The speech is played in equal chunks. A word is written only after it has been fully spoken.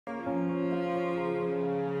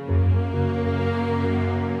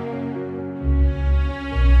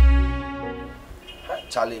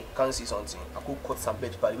Charlie, can't you see something? I could cut some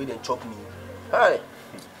bed people, they chop me. Hi.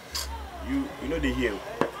 You know they hear.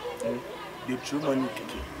 They throw money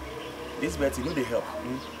kiki. This bet you know they help.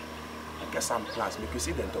 I get some plans, make you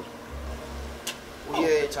see them talk. Oh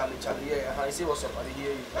yeah, Charlie, yeah. I see what's up, I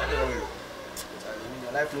hear you. Charlie,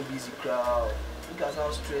 your life no busy crowd. Look at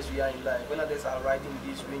how stressed we are in life. When others are riding with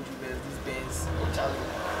these Range Rovers, these Benz, oh Charlie.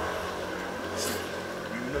 See,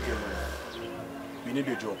 you know get money. We need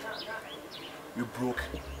a job. You broke.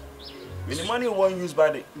 When the money won't use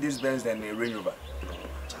by these Benz than the Range Rover.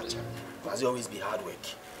 Chacha, must always be hard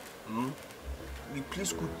work. We play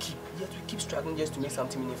school yet we keep struggling just to make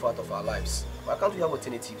something meaningful out of our lives. Why can't we have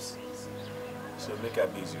alternatives? So make a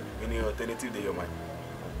busy. Any alternative in your mind?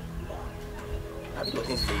 I be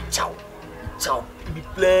talking to you, chow. It be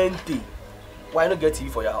plenty. Why not get TV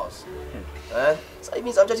for your house? So it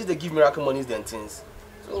means I'm just to give miracle monies than things.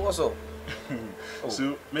 So what's up?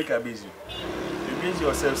 So make a busy. You busy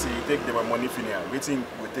yourself, say you take them money for now. Waiting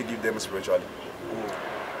will take give them spiritually.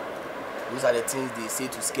 Those are the things they say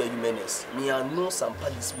to scare you menace. Me, I know some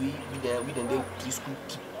parties we them play school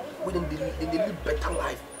keep. We them they live better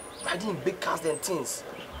life, riding in big cars than things.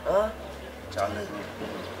 Charlie,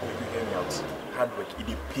 you hear me out. Hard work,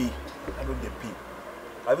 it pay. I don't they pay.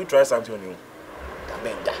 Have you tried something on you?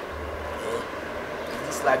 Kabenda.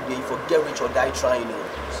 This life there, you forget rich or die trying, you know.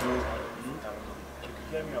 So, you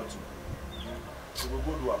hear me out too. So we'll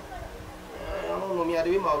go do one. No, me, I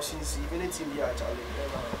do my options. See, if anything, be a Charlie.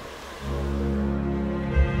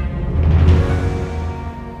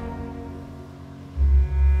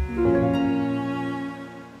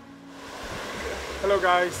 Hello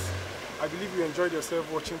guys, I believe you enjoyed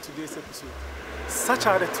yourself watching today's episode. Such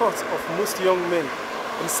are the thoughts of most young men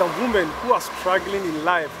and some women who are struggling in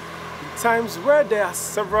life in times where there are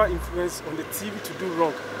several influences on the TV to do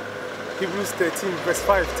wrong. Hebrews 13 verse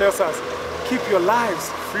 5 tells us, keep your lives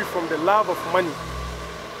free from the love of money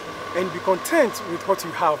and be content with what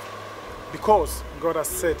you have, because God has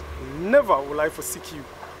said, never will I forsake you,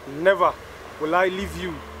 never will I leave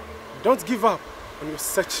you. Don't give up on your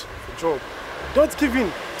search for job. Don't give in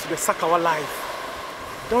to the Sakawa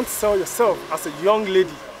life. Don't sell yourself as a young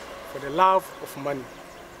lady for the love of money.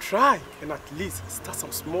 Try and at least start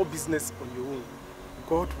some small business on your own.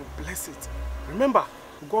 God will bless it. Remember,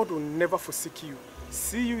 God will never forsake you.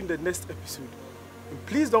 See you in the next episode. And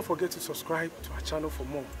please don't forget to subscribe to our channel for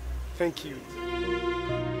more. Thank you.